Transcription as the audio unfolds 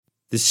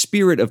The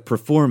spirit of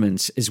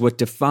performance is what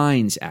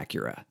defines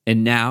Acura.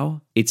 And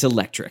now, it's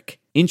electric.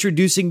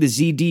 Introducing the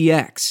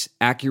ZDX,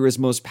 Acura's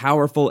most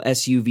powerful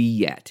SUV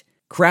yet.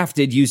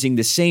 Crafted using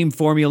the same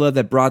formula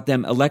that brought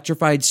them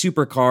electrified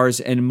supercars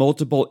and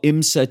multiple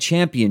IMSA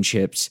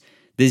championships,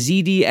 the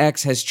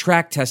ZDX has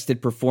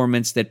track-tested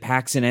performance that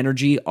packs an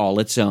energy all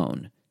its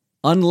own.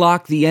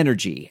 Unlock the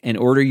energy and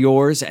order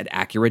yours at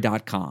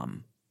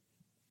Acura.com.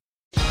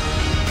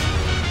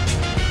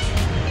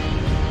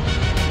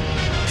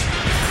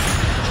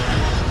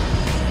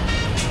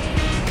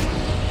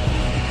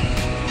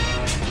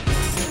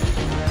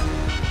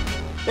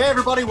 Hey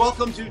everybody,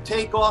 welcome to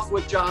Take Off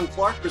with John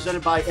Clark,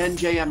 presented by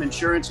NJM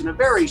Insurance, and a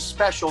very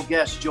special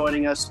guest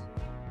joining us,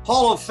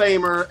 Hall of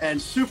Famer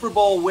and Super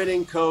Bowl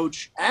winning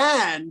coach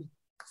and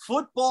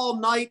Football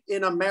Night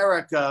in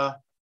America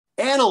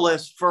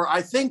analyst for,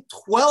 I think,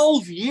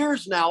 12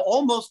 years now,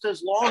 almost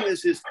as long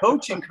as his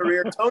coaching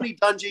career, Tony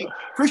Dungy.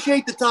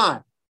 Appreciate the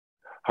time.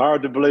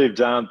 Hard to believe,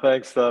 John.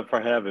 Thanks for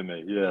having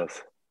me.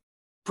 Yes.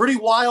 Pretty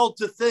wild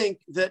to think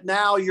that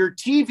now your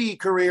TV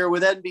career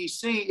with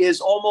NBC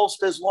is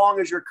almost as long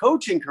as your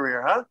coaching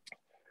career, huh?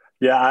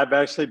 Yeah, I've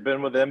actually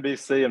been with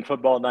NBC and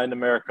Football Night in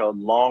America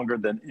longer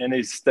than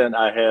any stint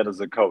I had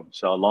as a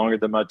coach. Longer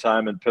than my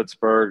time in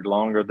Pittsburgh,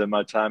 longer than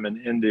my time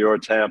in Indy or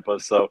Tampa.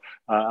 So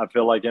I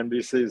feel like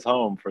NBC is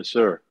home for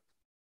sure.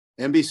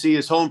 NBC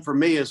is home for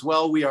me as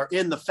well. We are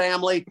in the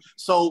family.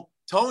 So,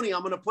 Tony,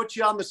 I'm going to put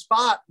you on the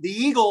spot. The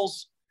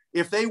Eagles,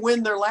 if they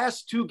win their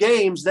last two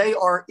games, they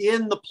are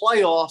in the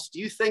playoffs. Do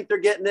you think they're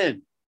getting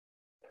in?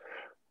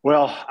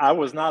 Well, I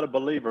was not a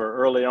believer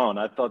early on.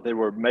 I thought they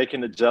were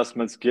making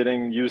adjustments,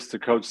 getting used to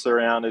Coach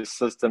Sirianni's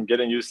system,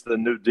 getting used to the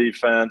new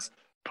defense,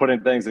 putting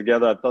things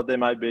together. I thought they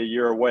might be a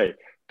year away.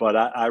 But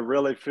I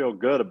really feel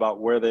good about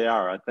where they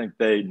are. I think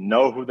they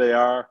know who they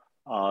are.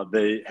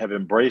 They have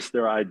embraced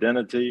their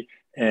identity.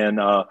 And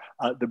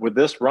with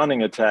this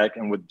running attack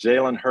and with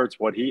Jalen Hurts,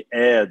 what he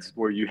adds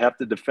where you have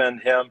to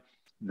defend him,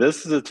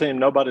 this is a team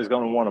nobody's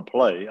going to want to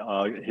play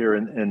here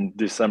in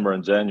December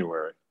and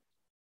January.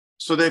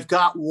 So they've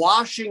got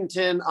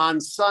Washington on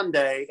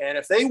Sunday, and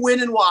if they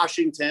win in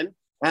Washington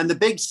and the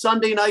big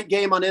Sunday night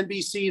game on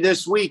NBC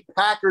this week,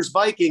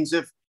 Packers-Vikings,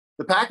 if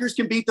the Packers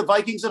can beat the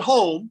Vikings at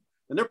home,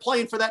 and they're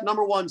playing for that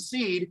number one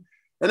seed,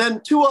 and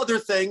then two other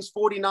things,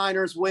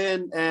 49ers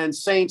win and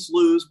Saints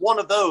lose, one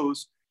of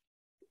those,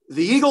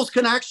 the Eagles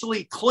can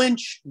actually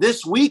clinch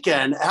this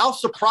weekend. How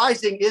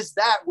surprising is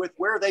that with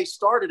where they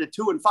started at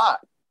 2-5?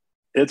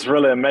 It's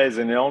really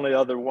amazing. The only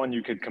other one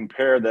you could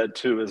compare that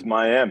to is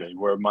Miami,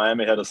 where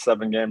Miami had a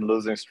 7-game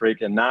losing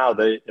streak, and now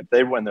if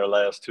they win their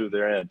last two,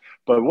 they're in.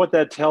 But what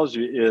that tells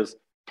you is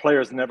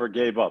players never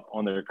gave up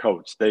on their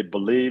coach. They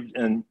believed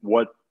in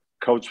what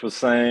coach was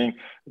saying.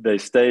 They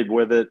stayed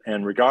with it,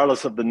 and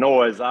regardless of the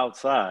noise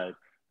outside,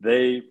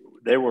 they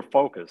were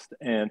focused.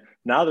 And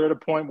now they're at a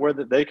point where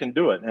they can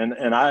do it.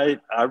 And I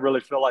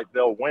really feel like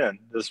they'll win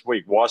this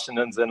week.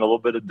 Washington's in a little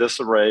bit of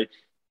disarray.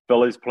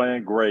 Philly's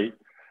playing great.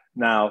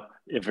 Now,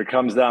 if it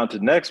comes down to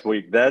next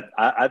week,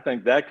 I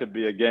think that could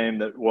be a game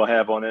that we'll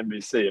have on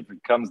NBC. If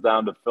it comes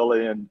down to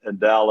Philly and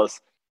Dallas,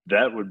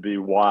 that would be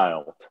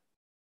wild.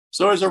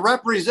 So as a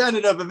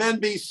representative of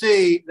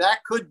NBC,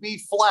 that could be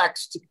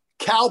flexed.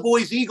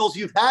 Cowboys, Eagles,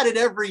 you've had it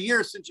every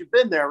year since you've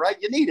been there, right?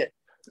 You need it.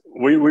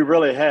 We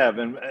really have.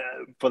 And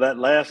for that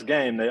last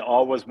game, they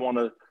always want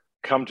to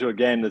come to a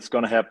game that's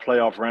going to have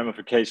playoff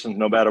ramifications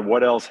no matter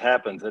what else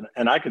happens.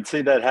 And I could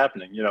see that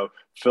happening. You know,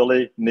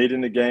 Philly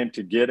needing the game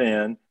to get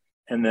in,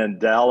 and then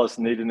Dallas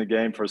needing the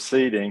game for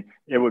seeding.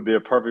 It would be a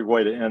perfect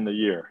way to end the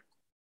year.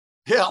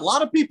 Yeah, a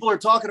lot of people are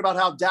talking about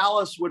how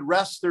Dallas would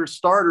rest their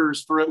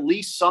starters for at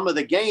least some of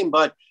the game,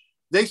 but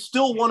they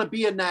still want to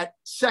be in that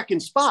second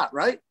spot,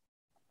 right?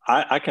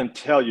 I can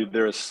tell you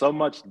there is so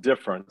much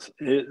difference.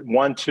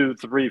 1, 2,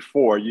 3,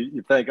 4.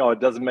 You think, oh, it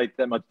doesn't make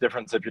that much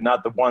difference if you're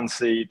not the one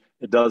seed.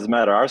 It doesn't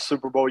matter. Our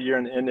Super Bowl year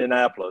in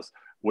Indianapolis,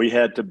 we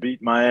had to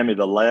beat Miami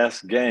the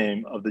last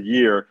game of the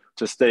year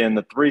to stay in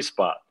the 3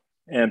 spot.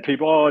 And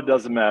people, oh, it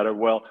doesn't matter.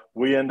 Well,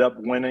 we end up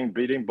winning,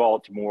 beating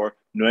Baltimore.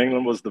 New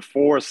England was the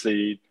 4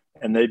 seed,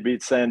 and they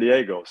beat San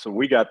Diego. So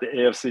we got the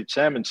AFC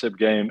Championship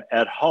game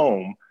at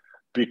home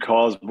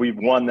because we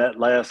won that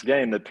last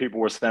game that people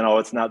were saying, oh,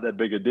 it's not that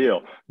big a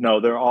deal. No,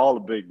 they're all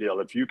a big deal.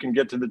 If you can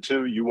get to the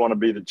 2, you want to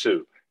be the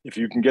 2. If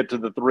you can get to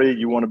the 3,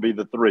 you want to be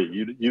the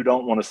 3. You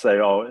don't want to say,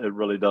 oh, it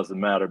really doesn't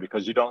matter,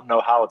 because you don't know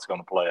how it's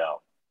going to play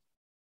out.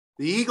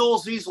 The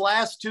Eagles, these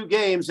last 2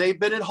 games, they've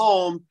been at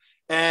home,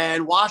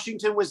 and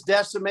Washington was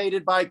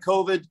decimated by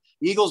COVID.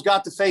 The Eagles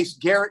got to face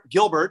Garrett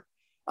Gilbert,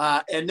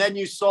 and then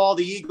you saw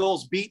the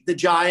Eagles beat the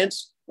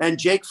Giants, and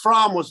Jake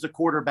Fromm was the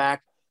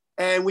quarterback.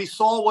 And we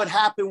saw what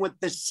happened with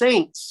the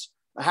Saints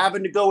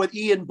having to go with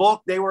Ian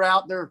Book. They were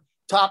out their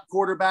top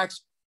quarterbacks.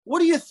 What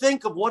do you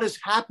think of what is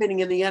happening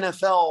in the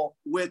NFL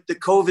with the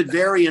COVID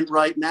variant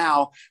right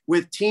now,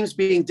 with teams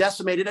being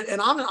decimated? And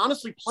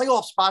honestly,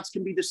 playoff spots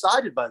can be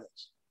decided by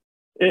this.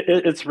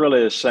 It's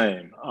really a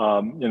shame.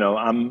 I'm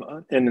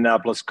an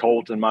Indianapolis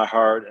Colt in my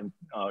heart, and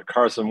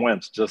Carson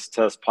Wentz just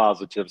test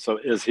positive. So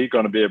is he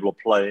going to be able to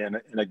play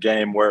in a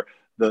game where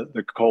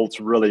the Colts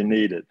really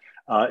need it?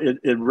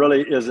 It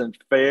really isn't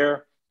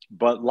fair,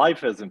 but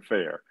life isn't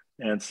fair.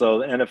 And so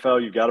the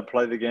NFL, you got to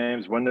play the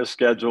games when they're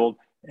scheduled.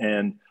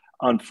 And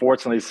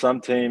unfortunately,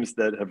 some teams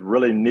that have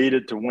really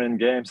needed to win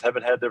games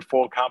haven't had their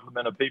full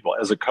complement of people.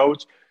 As a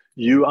coach,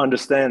 you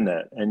understand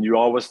that. And you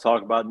always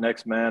talk about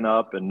next man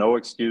up and no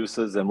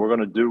excuses, and we're going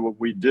to do what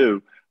we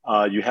do.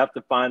 You have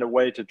to find a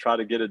way to try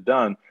to get it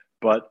done.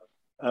 But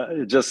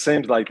it just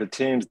seems like the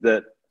teams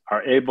that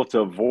are able to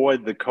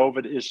avoid the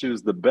COVID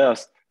issues the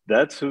best,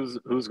 that's who's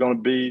going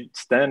to be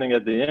standing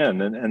at the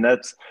end. And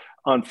that's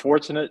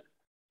unfortunate,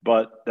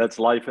 but that's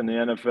life in the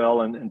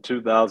NFL in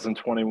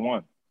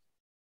 2021.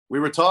 We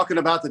were talking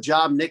about the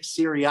job Nick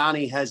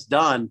Sirianni has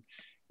done.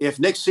 If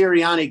Nick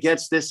Sirianni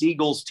gets this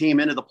Eagles team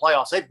into the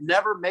playoffs, they've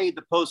never made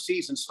the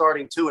postseason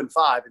starting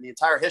 2-5 in the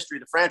entire history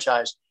of the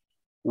franchise.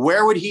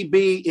 Where would he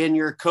be in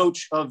your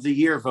coach of the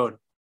year voting?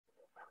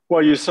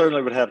 Well, you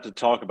certainly would have to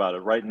talk about it.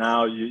 Right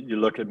now, you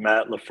look at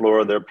Matt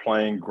LaFleur, they're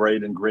playing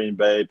great in Green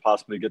Bay,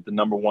 possibly get the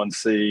number 1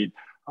 seed.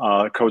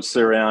 Coach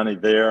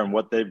Sirianni there and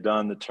what they've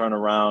done to turn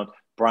around.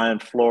 Brian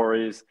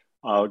Flores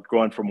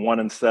going from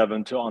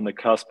 1-7 to on the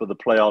cusp of the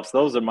playoffs.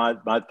 Those are my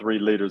 3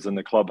 leaders in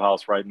the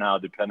clubhouse right now,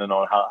 depending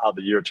on how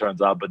the year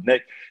turns out. But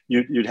Nick,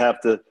 you'd have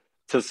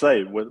to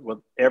say with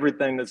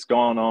everything that's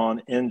gone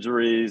on,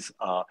 injuries,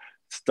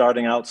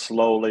 starting out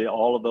slowly,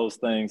 all of those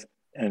things,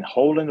 and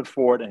holding the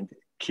fort and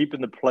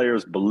keeping the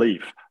players'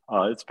 belief.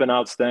 It's been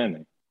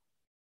outstanding.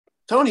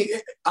 Tony,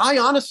 I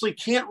honestly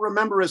can't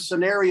remember a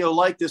scenario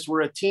like this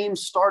where a team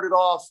started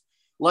off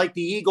like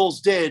the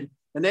Eagles did,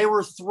 and they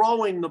were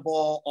throwing the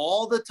ball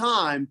all the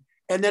time,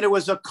 and then it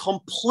was a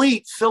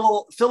complete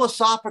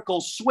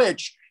philosophical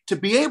switch to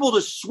be able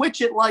to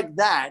switch it like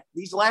that,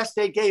 these last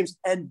 8 games,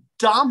 and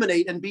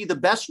dominate and be the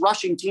best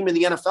rushing team in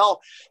the NFL.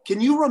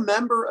 Can you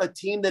remember a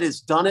team that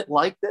has done it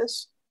like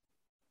this?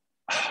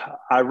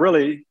 I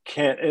really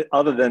can't,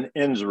 other than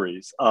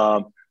injuries.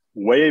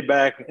 Way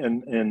back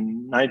in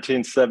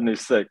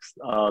 1976,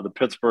 the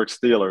Pittsburgh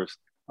Steelers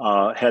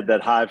had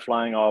that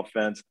high-flying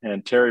offense,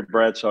 and Terry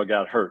Bradshaw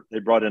got hurt. They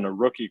brought in a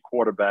rookie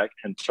quarterback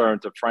and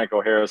turned to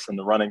Franco Harris in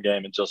the running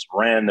game and just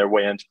ran their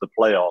way into the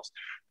playoffs.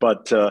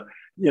 But,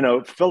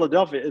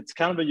 Philadelphia, it's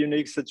kind of a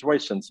unique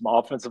situation. Some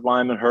offensive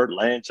linemen hurt,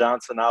 Lane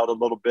Johnson out a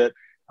little bit.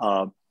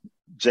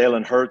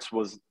 Jalen Hurts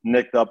was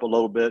nicked up a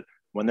little bit.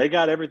 When they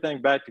got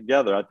everything back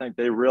together, I think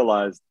they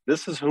realized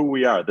this is who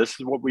we are. This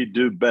is what we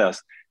do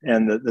best.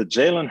 And the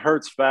Jalen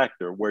Hurts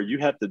factor, where you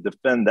have to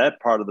defend that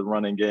part of the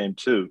running game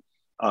too,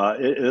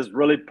 it has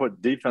really put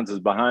defenses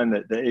behind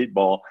the 8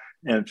 ball.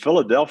 And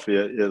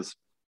Philadelphia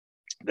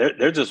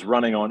they're just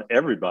running on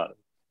everybody.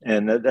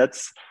 And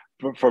that's,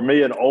 for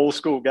me, an old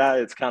school guy,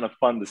 it's kind of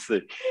fun to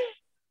see.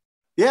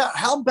 Yeah.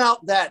 How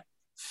about that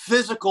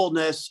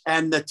physicalness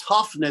and the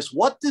toughness?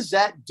 What does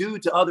that do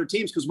to other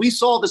teams? Because we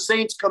saw the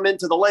Saints come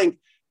into the link.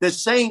 The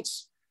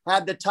Saints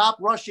had the top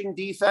rushing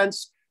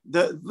defense.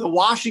 The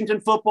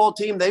Washington football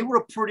team, they were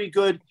a pretty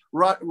good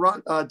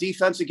run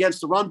defense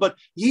against the run, but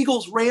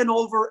Eagles ran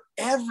over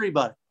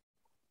everybody.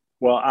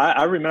 Well,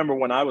 I remember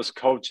when I was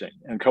coaching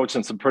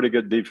some pretty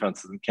good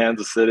defenses in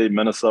Kansas City,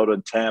 Minnesota,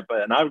 and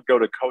Tampa, and I would go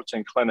to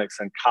coaching clinics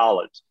in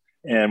college,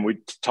 and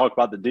we'd talk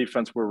about the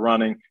defense we're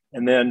running.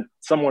 And then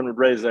someone would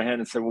raise their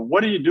hand and say, well,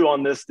 what do you do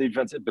on this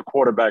defense if the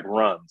quarterback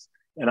runs?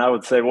 And I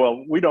would say,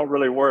 well, we don't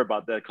really worry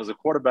about that because the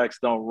quarterbacks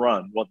don't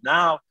run. Well,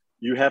 now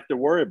you have to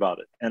worry about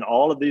it. And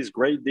all of these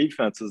great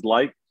defenses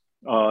like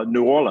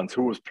New Orleans,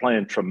 who was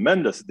playing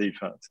tremendous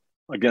defense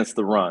against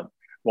the run.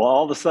 Well,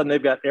 all of a sudden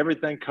they've got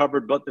everything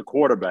covered but the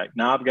quarterback.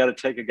 Now I've got to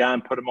take a guy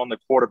and put him on the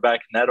quarterback,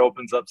 and that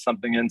opens up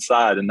something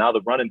inside. And now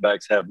the running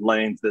backs have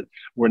lanes that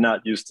we're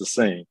not used to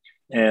seeing.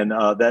 And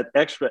that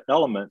extra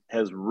element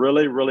has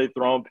really, really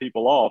thrown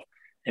people off.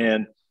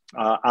 And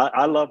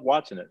I love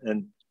watching it.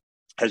 And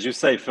as you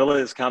say, Philly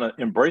has kind of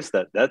embraced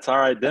that. That's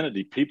our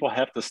identity. People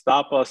have to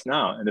stop us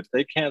now. And if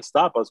they can't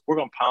stop us, we're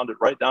going to pound it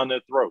right down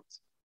their throats.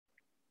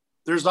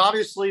 There's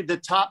obviously the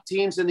top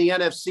teams in the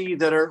NFC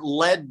that are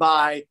led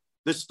by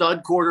the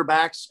stud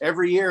quarterbacks.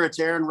 Every year it's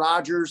Aaron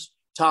Rodgers,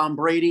 Tom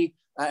Brady,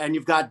 and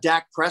you've got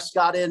Dak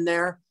Prescott in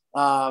there,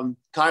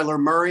 Kyler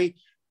Murray,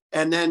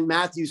 and then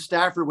Matthew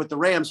Stafford with the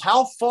Rams.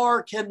 How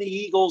far can the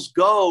Eagles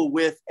go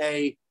with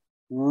a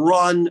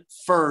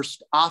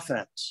run-first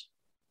offense?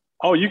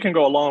 Oh, you can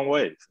go a long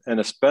ways. And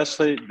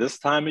especially this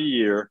time of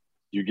year,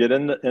 you get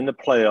in the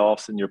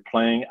playoffs and you're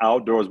playing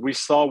outdoors. We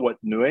saw what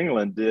New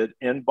England did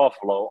in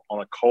Buffalo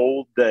on a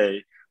cold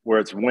day where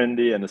it's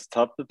windy and it's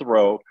tough to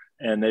throw,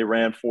 and they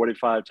ran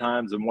 45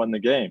 times and won the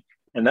game.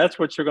 And that's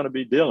what you're going to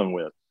be dealing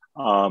with.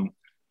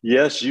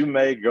 Yes, you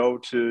may go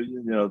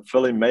to,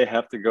 Philly may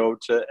have to go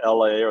to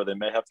LA, or they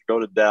may have to go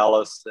to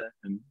Dallas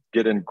and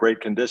get in great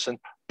condition,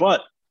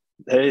 but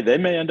hey, they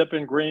may end up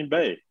in Green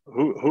Bay.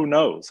 Who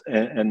knows?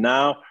 And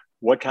now,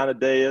 what kind of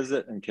day is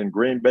it? And can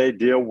Green Bay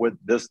deal with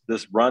this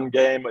run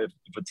game if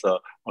it's a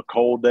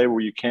cold day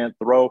where you can't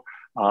throw?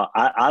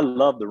 I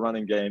love the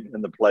running game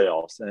in the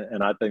playoffs,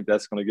 and I think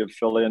that's going to give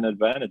Philly an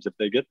advantage if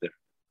they get there.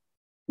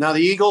 Now,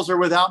 the Eagles are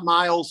without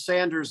Miles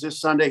Sanders this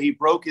Sunday. He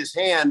broke his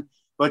hand,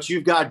 but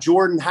you've got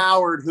Jordan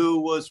Howard, who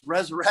was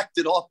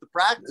resurrected off the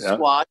practice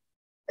squad.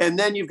 And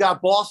then you've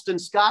got Boston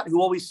Scott,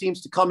 who always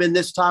seems to come in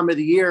this time of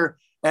the year,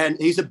 and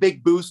he's a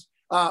big boost.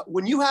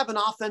 When you have an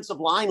offensive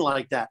line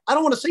like that, I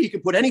don't want to say you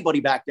can put anybody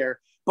back there,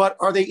 but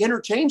are they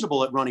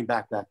interchangeable at running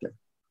back there?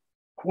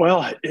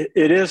 Well,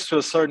 it is to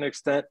a certain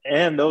extent,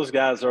 and those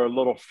guys are a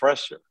little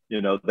fresher.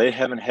 You know, they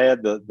haven't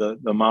had the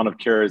amount of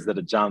carries that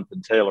a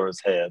Jonathan Taylor has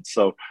had.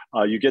 So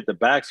you get the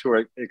backs who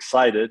are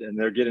excited, and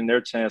they're getting their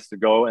chance to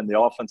go, and the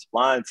offensive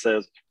line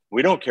says,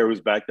 we don't care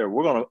who's back there.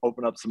 We're going to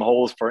open up some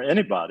holes for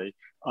anybody.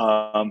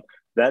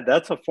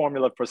 That's a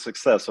formula for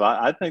success. So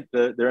I think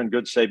that they're in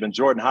good shape, and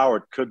Jordan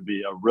Howard could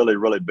be a really,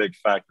 really big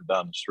factor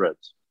down the stretch.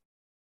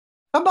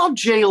 How about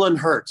Jalen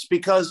Hurts?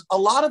 Because a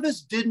lot of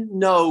us didn't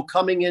know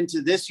coming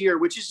into this year,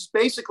 which is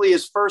basically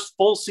his first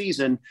full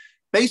season,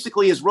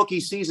 basically his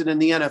rookie season in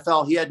the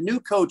NFL. He had new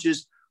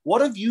coaches.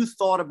 What have you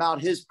thought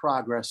about his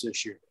progress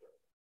this year?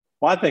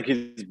 Well, I think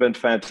he's been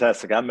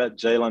fantastic. I met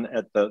Jalen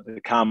at the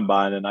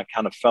Combine, and I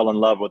kind of fell in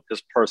love with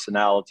his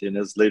personality and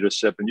his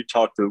leadership. And you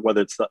talk to, whether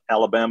it's the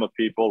Alabama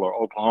people or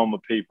Oklahoma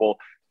people,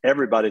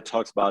 everybody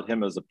talks about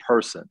him as a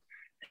person.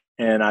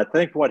 And I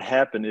think what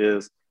happened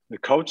is the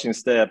coaching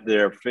staff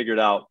there figured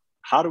out,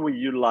 how do we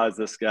utilize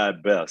this guy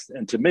best?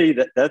 And to me,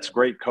 that's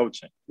great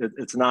coaching.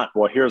 It's not,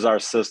 well, here's our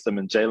system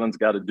and Jalen's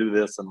got to do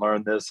this and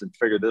learn this and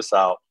figure this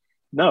out.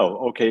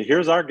 No, okay,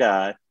 here's our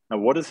guy. Now,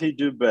 what does he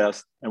do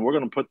best? And we're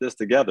going to put this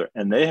together.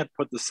 And they have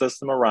put the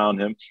system around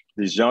him.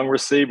 These young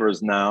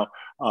receivers now,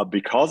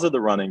 because of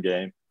the running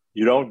game,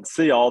 you don't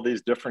see all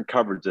these different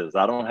coverages.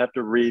 I don't have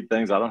to read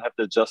things. I don't have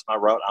to adjust my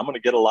route. I'm going to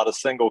get a lot of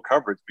single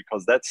coverage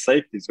because that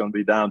safety is going to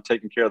be down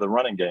taking care of the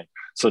running game.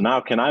 So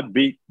now can I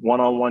beat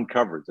one-on-one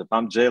coverage? If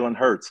I'm Jalen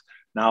Hurts,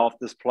 now off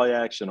this play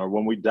action or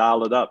when we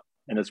dial it up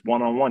and it's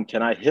one-on-one,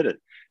 can I hit it?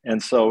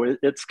 And so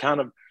it's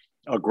kind of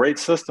a great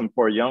system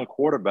for a young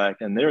quarterback,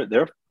 and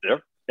they're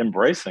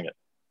embracing it.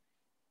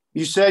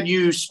 You said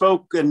you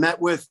spoke and met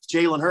with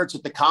Jalen Hurts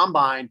at the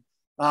Combine.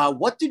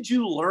 What did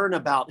you learn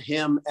about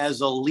him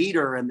as a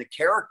leader and the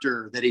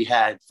character that he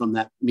had from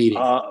that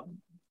meeting?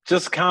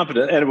 Just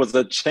confident. And it was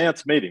a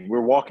chance meeting. We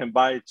were walking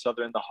by each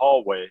other in the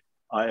hallway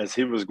as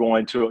he was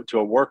going to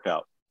a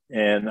workout.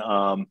 And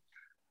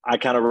I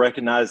kind of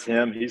recognized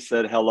him. He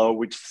said hello.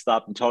 We just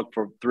stopped and talked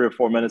for 3 or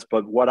 4 minutes.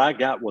 But what I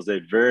got was a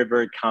very,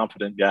 very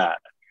confident guy.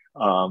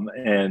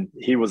 And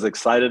he was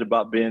excited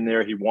about being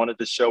there. He wanted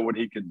to show what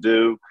he could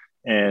do.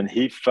 And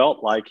he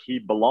felt like he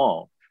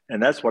belonged.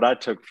 And that's what I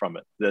took from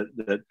it,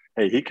 that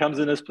hey, he comes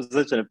in this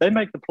position. If they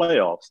make the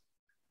playoffs,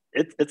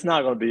 it's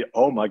not going to be,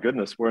 oh, my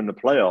goodness, we're in the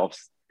playoffs.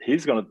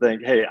 He's going to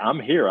think, hey,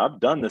 I'm here. I've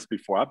done this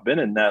before. I've been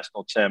in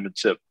national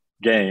championship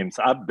games.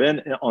 I've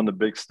been on the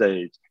big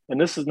stage. And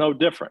this is no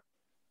different.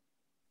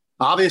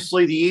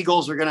 Obviously, the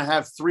Eagles are going to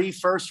have 3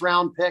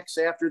 first-round picks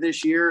after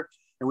this year.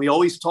 And we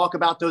always talk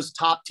about those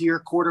top-tier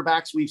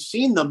quarterbacks. We've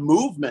seen the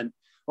movement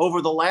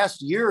over the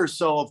last year or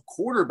so of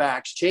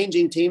quarterbacks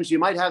changing teams. You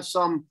might have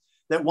some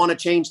that want to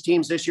change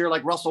teams this year,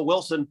 like Russell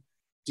Wilson.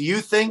 Do you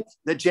think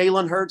that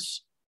Jalen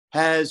Hurts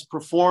has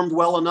performed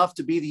well enough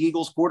to be the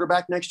Eagles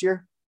quarterback next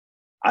year?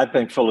 I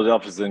think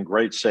Philadelphia's in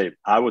great shape.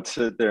 I would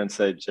sit there and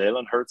say,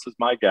 Jalen Hurts is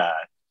my guy.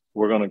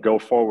 We're going to go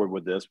forward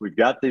with this. We've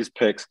got these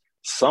picks.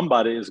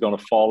 Somebody is going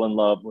to fall in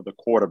love with a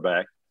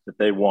quarterback that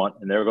they want,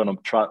 and they're going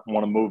to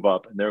want to move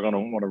up, and they're going to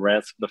want to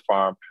ransom the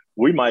farm.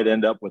 We might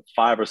end up with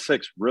 5 or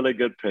 6 really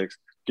good picks,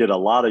 get a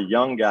lot of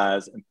young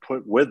guys and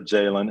put with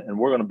Jalen, and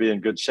we're going to be in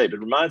good shape. It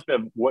reminds me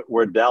of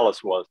where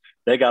Dallas was.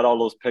 They got all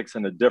those picks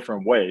in a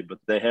different way, but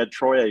they had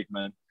Troy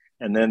Aikman,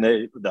 and then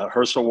the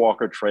Herschel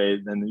Walker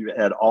trade, and you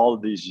had all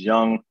of these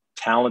young,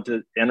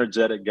 talented,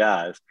 energetic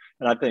guys.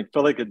 And I think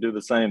Philly could do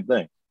the same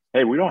thing.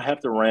 Hey, we don't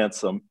have to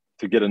ransom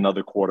to get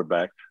another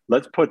quarterback.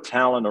 Let's put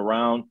talent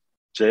around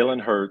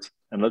Jalen Hurts,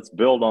 and let's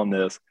build on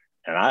this.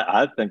 And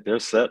I think they're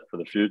set for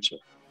the future.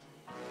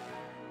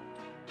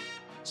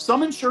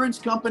 Some insurance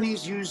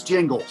companies use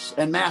jingles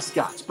and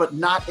mascots, but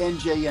not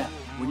NJM.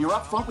 When you're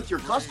upfront with your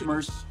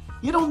customers,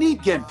 you don't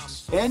need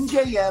gimmicks.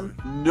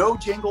 NJM, no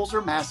jingles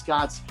or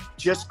mascots,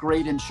 just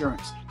great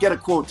insurance. Get a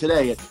quote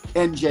today at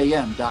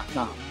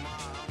njm.com.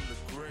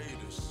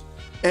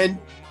 And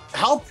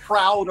how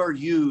proud are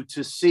you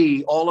to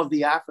see all of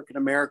the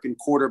African-American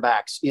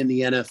quarterbacks in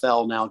the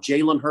NFL now?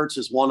 Jalen Hurts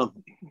is one of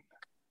them.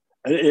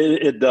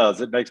 It does.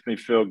 It makes me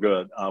feel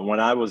good. When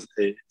I was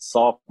a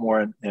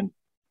sophomore in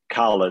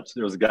college,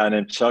 there was a guy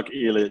named Chuck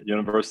Ely at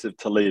University of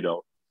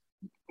Toledo,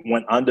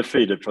 went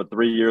undefeated for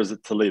 3 years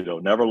at Toledo,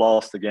 never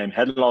lost a game,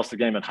 hadn't lost a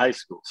game in high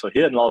school. So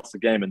he hadn't lost a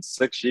game in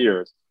 6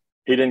 years.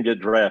 He didn't get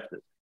drafted,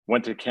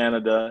 went to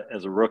Canada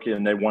as a rookie,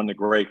 and they won the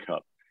Grey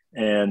Cup.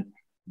 And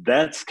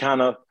that's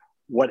kind of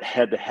what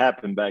had to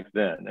happen back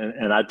then.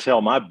 And I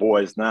tell my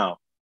boys now,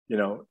 you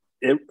know,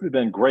 it would have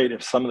been great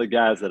if some of the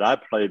guys that I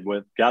played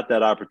with got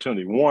that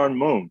opportunity. Warren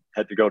Moon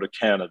had to go to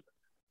Canada.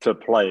 to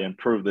play and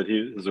prove that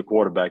he is a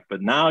quarterback.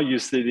 But now you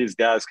see these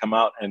guys come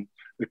out and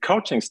the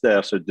coaching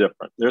staffs are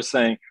different. They're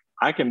saying,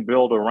 I can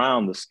build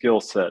around the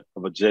skill set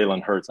of a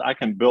Jalen Hurts. I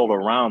can build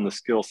around the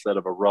skill set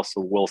of a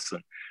Russell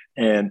Wilson.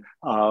 And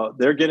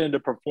they're getting to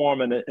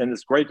perform, and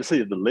it's great to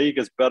see. The league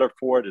is better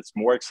for it. It's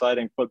more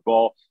exciting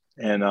football,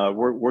 and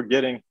we're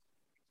getting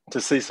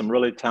to see some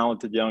really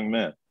talented young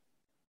men.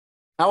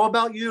 How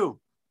about you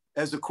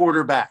as a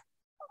quarterback?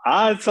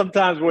 I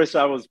sometimes wish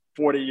I was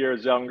 40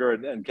 years younger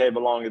and came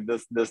along at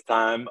this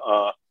time.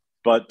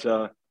 But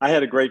I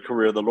had a great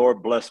career. The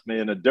Lord blessed me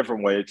in a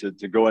different way to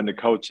go into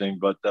coaching.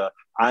 But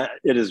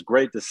it is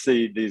great to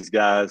see these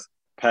guys,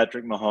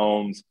 Patrick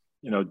Mahomes,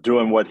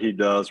 doing what he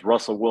does.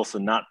 Russell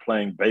Wilson not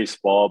playing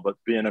baseball, but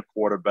being a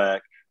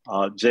quarterback.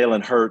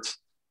 Jalen Hurts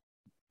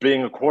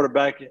being a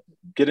quarterback,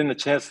 getting a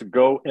chance to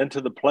go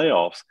into the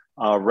playoffs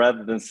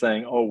rather than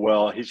saying, oh,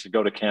 well, he should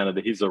go to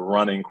Canada. He's a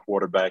running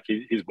quarterback.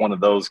 He's one of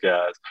those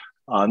guys.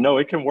 No,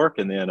 it can work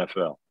in the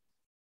NFL.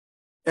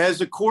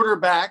 As a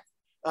quarterback,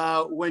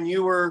 when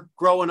you were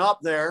growing up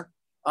there,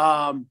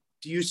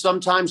 do you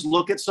sometimes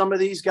look at some of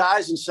these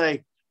guys and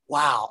say,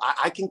 wow,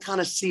 I can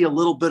kind of see a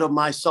little bit of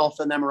myself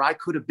in them, or I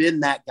could have been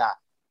that guy?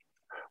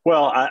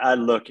 Well, I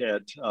look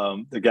at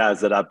the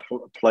guys that I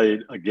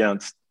played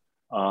against,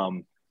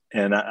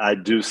 and I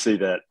do see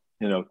that.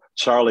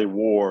 Charlie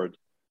Ward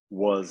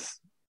was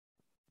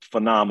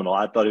phenomenal.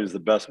 I thought he was the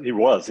best. He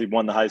won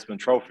the Heisman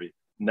Trophy.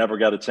 Never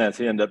got a chance.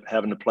 He ended up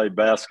having to play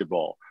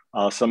basketball.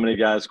 So many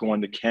guys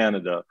going to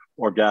Canada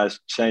or guys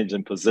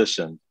changing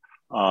position.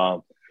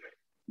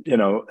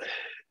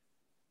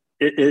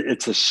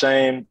 It's a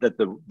shame that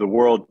the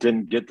world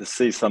didn't get to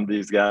see some of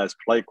these guys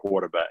play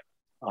quarterback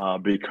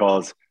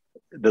because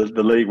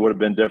the league would have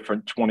been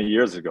different 20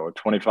 years ago or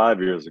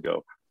 25 years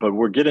ago. But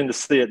we're getting to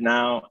see it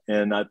now,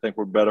 and I think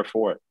we're better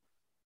for it.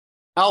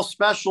 How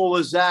special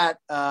was that?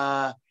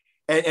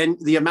 And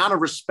the amount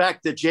of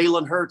respect that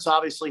Jalen Hurts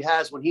obviously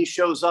has when he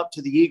shows up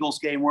to the Eagles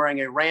game wearing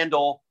a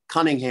Randall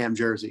Cunningham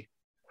jersey.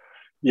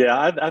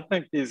 Yeah, I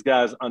think these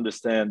guys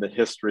understand the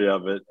history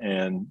of it,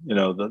 and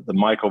the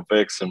Michael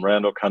Vicks and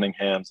Randall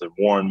Cunninghams and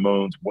Warren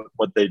Moons,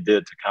 what they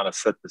did to kind of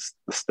set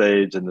the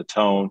stage and the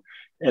tone.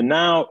 And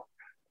now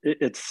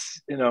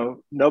it's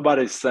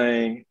nobody's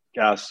saying,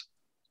 "Gosh,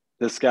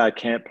 this guy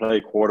can't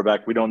play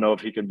quarterback. We don't know if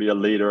he can be a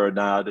leader or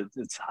not."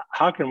 It's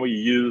how can we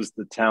use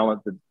the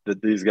talent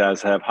that these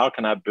guys have? How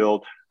can I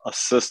build a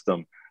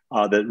system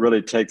that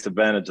really takes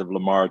advantage of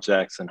Lamar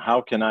Jackson?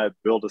 How can I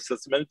build a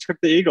system? And it took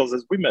the Eagles,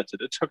 as we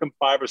mentioned, it took them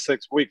 5 or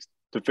 6 weeks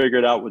to figure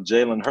it out with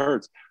Jalen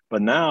Hurts.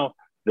 But now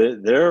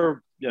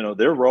they're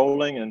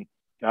rolling, and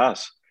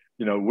gosh,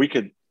 we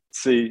could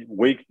see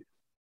week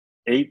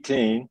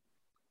 18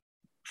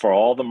 for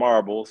all the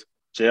marbles,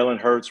 Jalen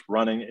Hurts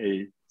running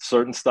a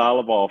certain style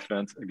of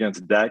offense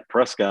against Dak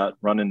Prescott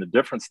running a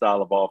different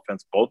style of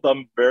offense. Both of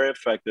them very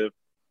effective.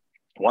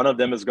 One of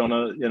them is going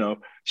to,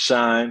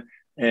 shine.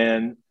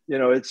 And,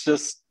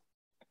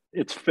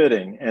 it's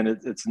fitting and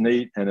it's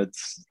neat. And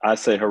I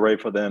say hooray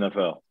for the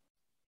NFL.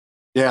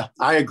 Yeah,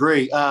 I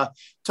agree.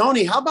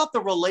 Tony, how about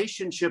the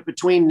relationship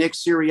between Nick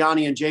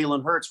Sirianni and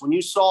Jalen Hurts? When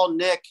you saw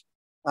Nick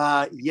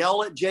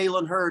yell at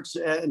Jalen Hurts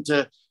and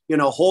to,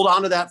 hold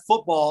on to that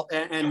football,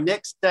 and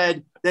Nick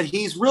said that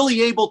he's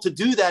really able to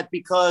do that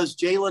because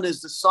Jalen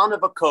is the son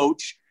of a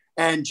coach,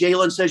 and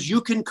Jalen says,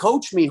 you can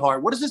coach me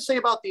hard. What does it say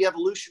about the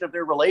evolution of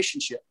their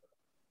relationship?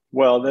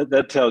 Well,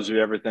 that tells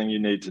you everything you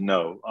need to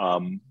know.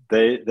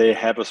 They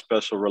have a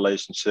special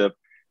relationship,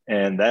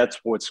 and that's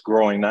what's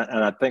growing.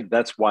 And I think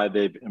that's why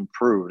they've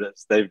improved.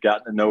 They've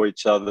gotten to know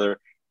each other.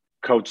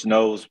 Coach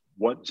knows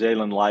what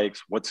Jalen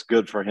likes, what's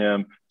good for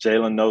him.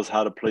 Jalen knows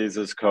how to please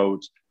his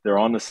coach. They're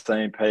on the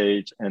same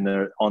page, and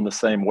they're on the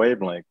same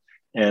wavelength.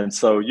 And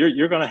so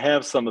you're going to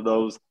have some of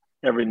those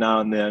every now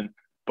and then.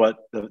 But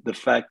the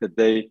fact that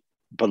they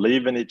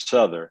believe in each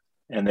other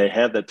and they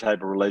have that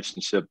type of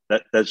relationship,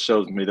 that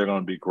shows me they're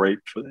going to be great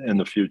in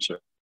the future.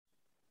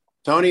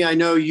 Tony, I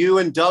know you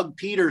and Doug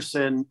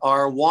Peterson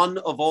are one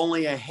of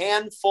only a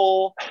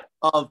handful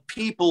of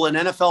people in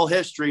NFL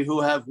history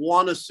who have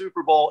won a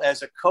Super Bowl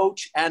as a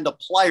coach and a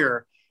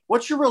player.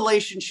 What's your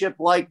relationship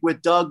like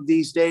with Doug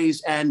these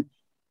days? And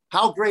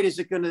how great is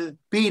it going to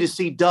be to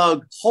see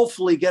Doug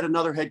hopefully get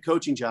another head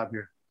coaching job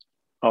here?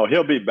 Oh,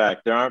 he'll be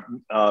back. There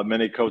aren't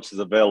many coaches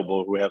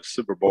available who have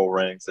Super Bowl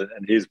rings, and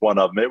he's one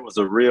of them. It was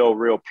a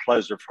real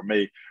pleasure for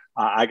me.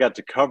 I got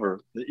to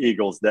cover the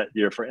Eagles that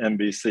year for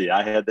NBC.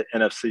 I had the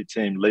NFC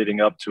team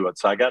leading up to it.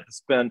 So I got to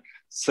spend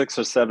 6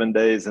 or 7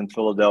 days in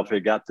Philadelphia,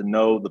 got to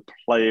know the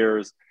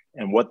players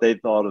and what they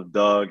thought of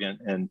Doug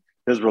and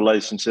his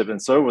relationship.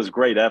 And so it was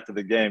great after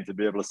the game to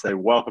be able to say,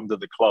 welcome to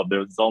the club.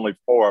 There's only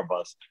 4 of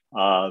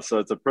us. So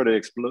it's a pretty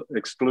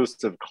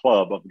exclusive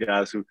club of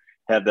guys who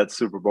had that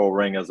Super Bowl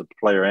ring as a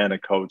player and a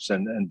coach.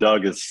 And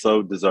Doug is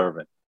so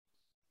deserving.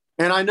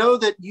 And I know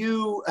that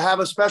you have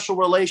a special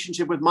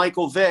relationship with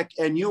Michael Vick,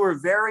 and you were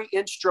very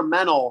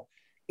instrumental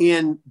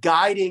in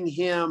guiding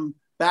him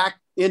back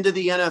into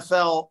the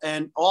NFL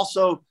and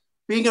also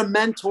being a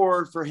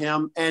mentor for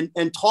him and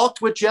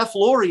talked with Jeff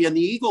Lurie and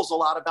the Eagles a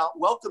lot about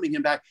welcoming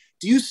him back.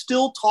 Do you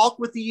still talk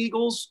with the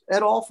Eagles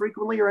at all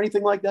frequently or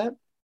anything like that?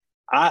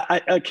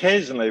 I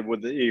occasionally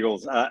with the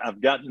Eagles,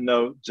 I've gotten to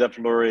know Jeff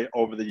Lurie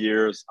over the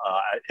years.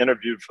 I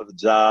interviewed for the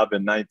job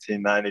in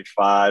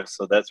 1995,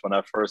 so that's when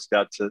I first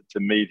got to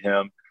meet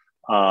him.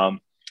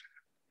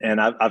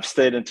 And I've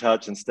stayed in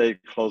touch and stayed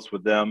close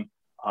with them.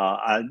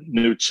 I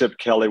knew Chip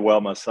Kelly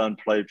well. My son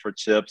played for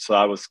Chip, so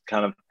I was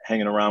kind of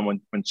hanging around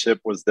when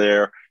Chip was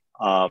there.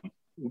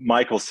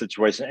 Michael's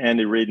situation,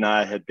 Andy Reid and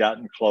I had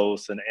gotten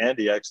close, and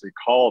Andy actually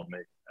called me,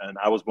 and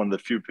I was one of the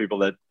few people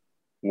that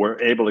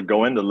were able to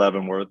go into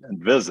Leavenworth and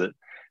visit.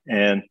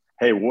 And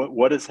hey,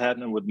 what is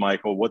happening with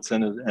Michael? What's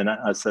in it? And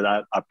I said,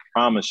 I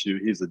promise you,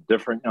 he's a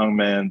different young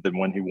man than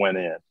when he went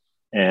in.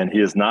 And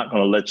he is not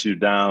going to let you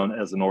down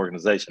as an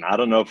organization. I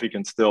don't know if he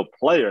can still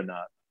play or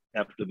not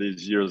after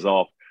these years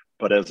off,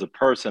 but as a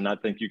person, I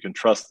think you can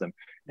trust him.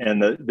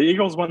 And the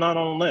Eagles went out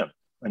on a limb,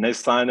 and they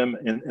signed him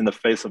in the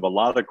face of a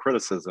lot of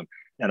criticism.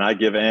 And I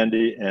give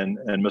Andy and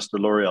Mr.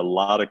 Lurie a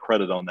lot of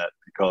credit on that,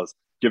 because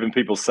giving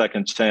people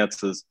second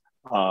chances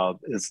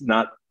is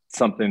not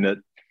something that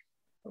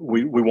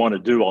we want to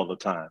do all the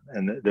time.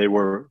 And they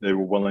were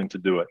willing to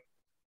do it.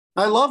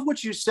 I love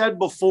what you said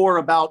before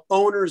about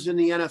owners in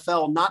the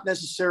NFL not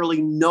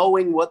necessarily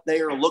knowing what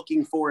they are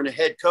looking for in a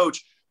head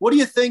coach. What do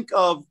you think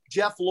of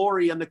Jeff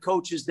Lurie and the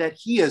coaches that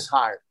he has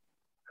hired?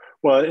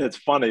 Well, it's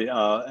funny.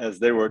 As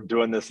they were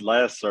doing this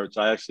last search,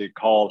 I actually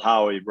called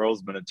Howie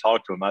Roseman and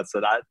talked to him. I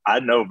said, I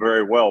know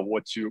very well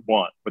what you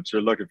want, what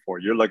you're looking for.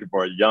 You're looking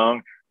for a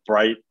young,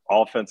 bright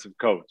offensive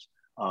coach.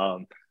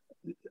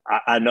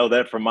 I know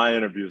that from my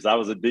interviews. I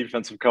was a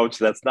defensive coach.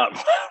 That's not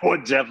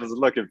what Jeff is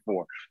looking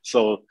for.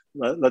 So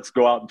let's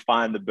go out and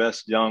find the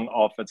best young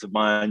offensive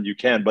mind you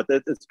can. But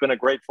it's been a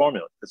great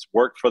formula. It's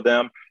worked for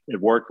them.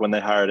 It worked when they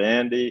hired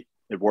Andy.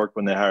 It worked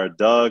when they hired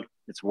Doug.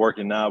 It's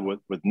working now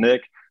with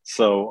Nick.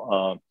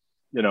 So,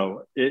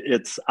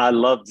 I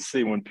love to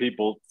see when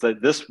people say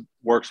this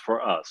works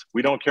for us.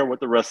 We don't care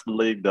what the rest of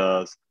the league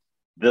does.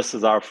 This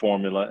is our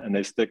formula, and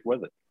they stick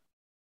with it.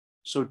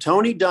 So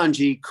Tony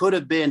Dungy could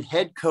have been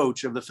head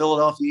coach of the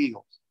Philadelphia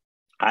Eagles.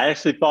 I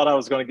actually thought I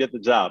was going to get the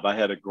job. I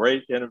had a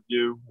great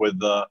interview with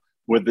the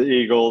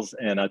Eagles,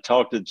 and I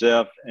talked to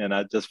Jeff, and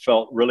I just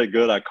felt really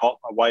good. I called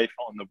my wife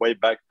on the way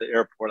back to the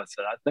airport. I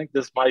said, I think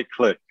this might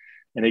click.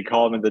 And he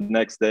called me the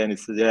next day, and he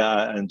said, yeah,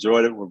 I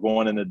enjoyed it. We're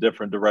going in a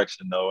different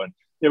direction, though. And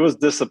it was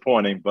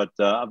disappointing, but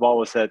I've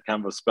always had kind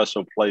of a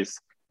special place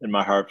in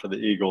my heart for the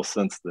Eagles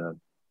since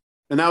then.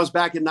 And that was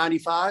back in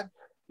 95?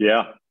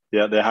 Yeah,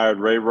 they hired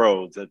Ray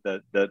Rhodes at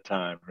that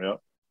time. Yep.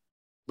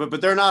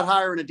 But they're not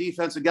hiring a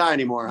defensive guy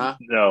anymore, huh?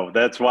 No,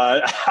 that's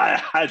why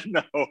I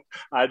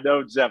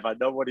know Jeff. I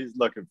know what he's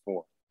looking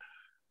for.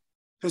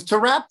 Because to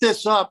wrap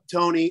this up,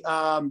 Tony,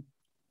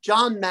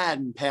 John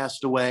Madden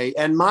passed away,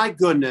 and my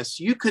goodness,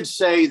 you could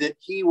say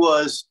he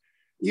was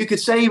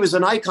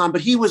an icon,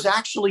 but he was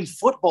actually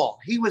football.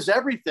 He was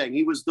everything.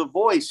 He was the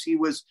voice. He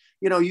was,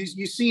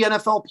 you see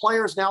NFL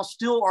players now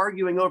still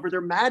arguing over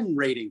their Madden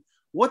rating.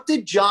 What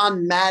did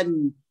John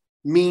Madden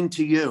mean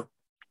to you?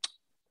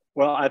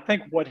 Well, I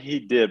think what he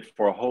did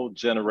for a whole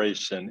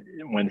generation,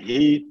 when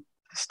he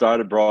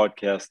started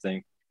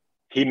broadcasting,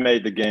 he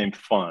made the game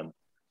fun.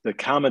 The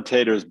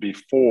commentators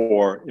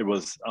before, it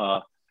was,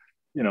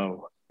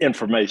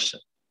 information.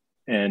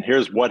 And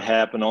here's what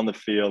happened on the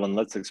field, and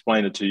let's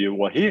explain it to you.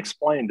 Well, he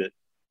explained it,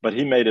 but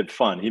he made it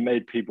fun. He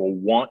made people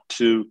want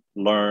to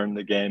learn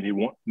the game.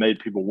 He made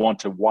people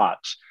want to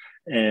watch.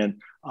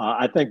 And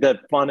I think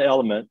that fun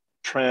element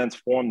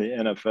transformed the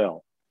NFL.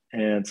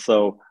 And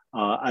so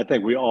I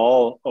think we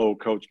all owe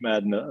Coach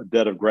Madden a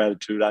debt of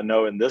gratitude. I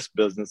know in this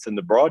business, in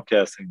the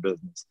broadcasting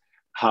business,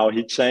 how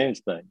he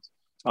changed things.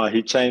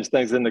 He changed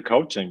things in the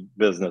coaching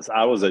business.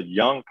 I was a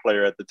young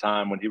player at the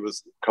time when he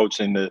was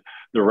coaching the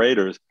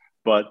Raiders,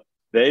 but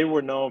they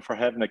were known for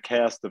having a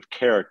cast of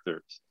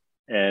characters.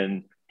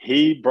 And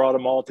he brought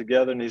them all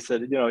together, and he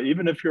said,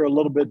 even if you're a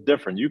little bit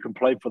different, you can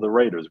play for the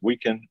Raiders. We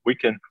can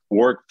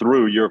work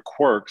through your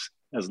quirks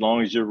as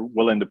long as you're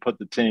willing to put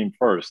the team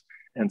first.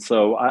 And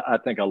so I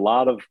think a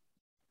lot of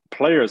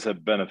players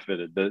have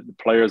benefited, the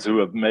players who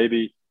have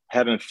maybe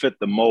haven't fit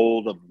the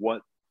mold of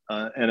what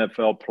an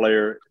NFL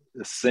player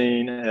is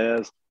seen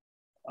as.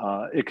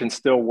 It can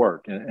still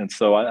work. And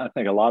so I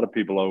think a lot of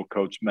people owe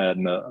Coach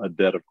Madden a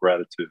debt of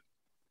gratitude.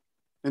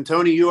 And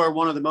Tony, you are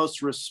one of the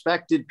most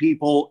respected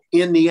people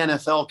in the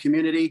NFL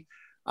community.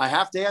 I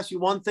have to ask you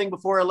one thing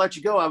before I let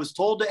you go. I was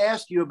told to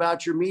ask you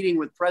about your meeting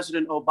with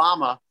President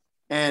Obama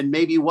and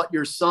maybe what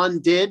your son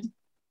did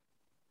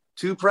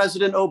to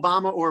President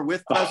Obama or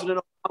with President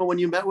Obama when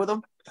you met with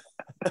him.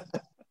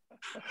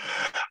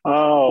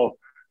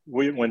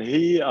 When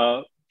he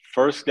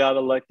first got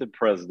elected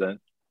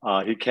president,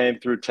 he came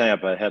through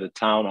Tampa, had a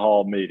town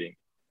hall meeting.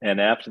 And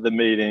after the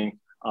meeting,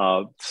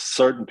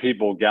 certain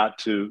people got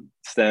to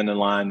stand in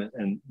line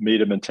and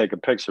meet him and take a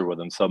picture with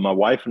him. So my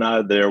wife and I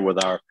are there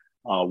with our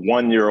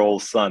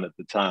 1-year-old son at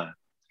the time.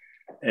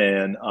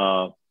 And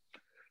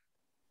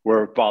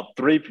we're about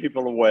 3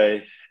 people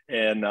away.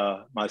 and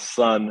my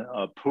son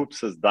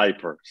poops his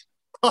diapers.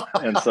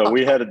 And so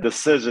we had a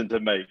decision to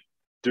make.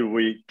 Do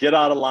we get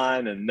out of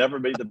line and never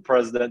meet the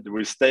president? Do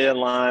we stay in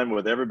line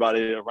with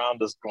everybody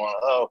around us going,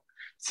 oh?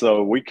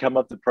 So we come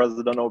up to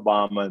President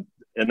Obama,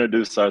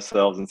 introduce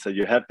ourselves and say,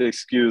 you have to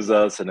excuse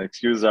us and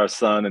excuse our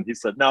son. And he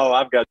said, no,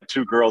 I've got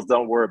 2 girls.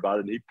 Don't worry about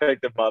it. And he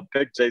picked him up,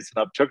 picked Jason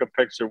up, took a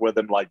picture with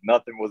him like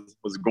nothing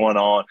was going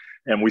on.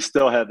 And we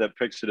still have that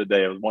picture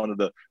today. It was one of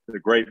the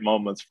great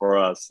moments for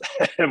us.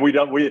 And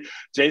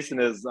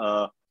Jason is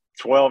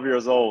 12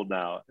 years old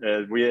now.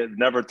 And we had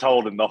never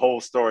told him the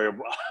whole story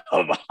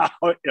of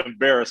how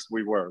embarrassed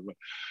we were.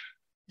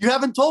 You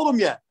haven't told him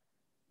yet?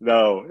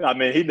 No. I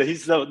mean, he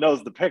still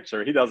knows the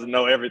picture. He doesn't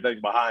know everything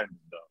behind him,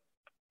 though.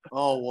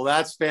 Oh, well,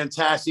 that's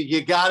fantastic.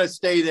 You got to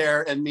stay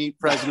there and meet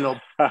President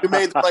Obama. You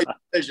made the right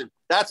decision.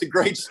 That's a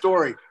great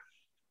story.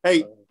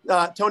 Hey,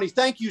 Tony,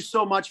 thank you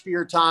so much for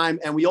your time.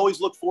 And we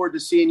always look forward to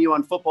seeing you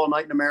on Football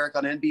Night in America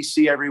on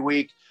NBC every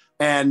week.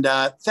 And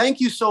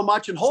thank you so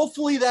much. And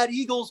hopefully that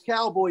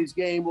Eagles-Cowboys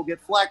game will get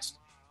flexed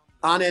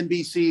on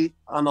NBC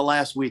on the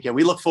last weekend.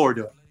 We look forward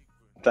to it.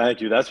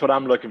 Thank you. That's what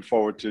I'm looking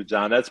forward to,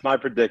 John. That's my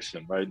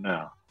prediction right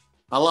now.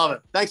 I love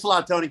it. Thanks a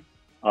lot, Tony.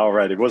 All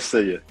righty. We'll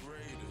see you.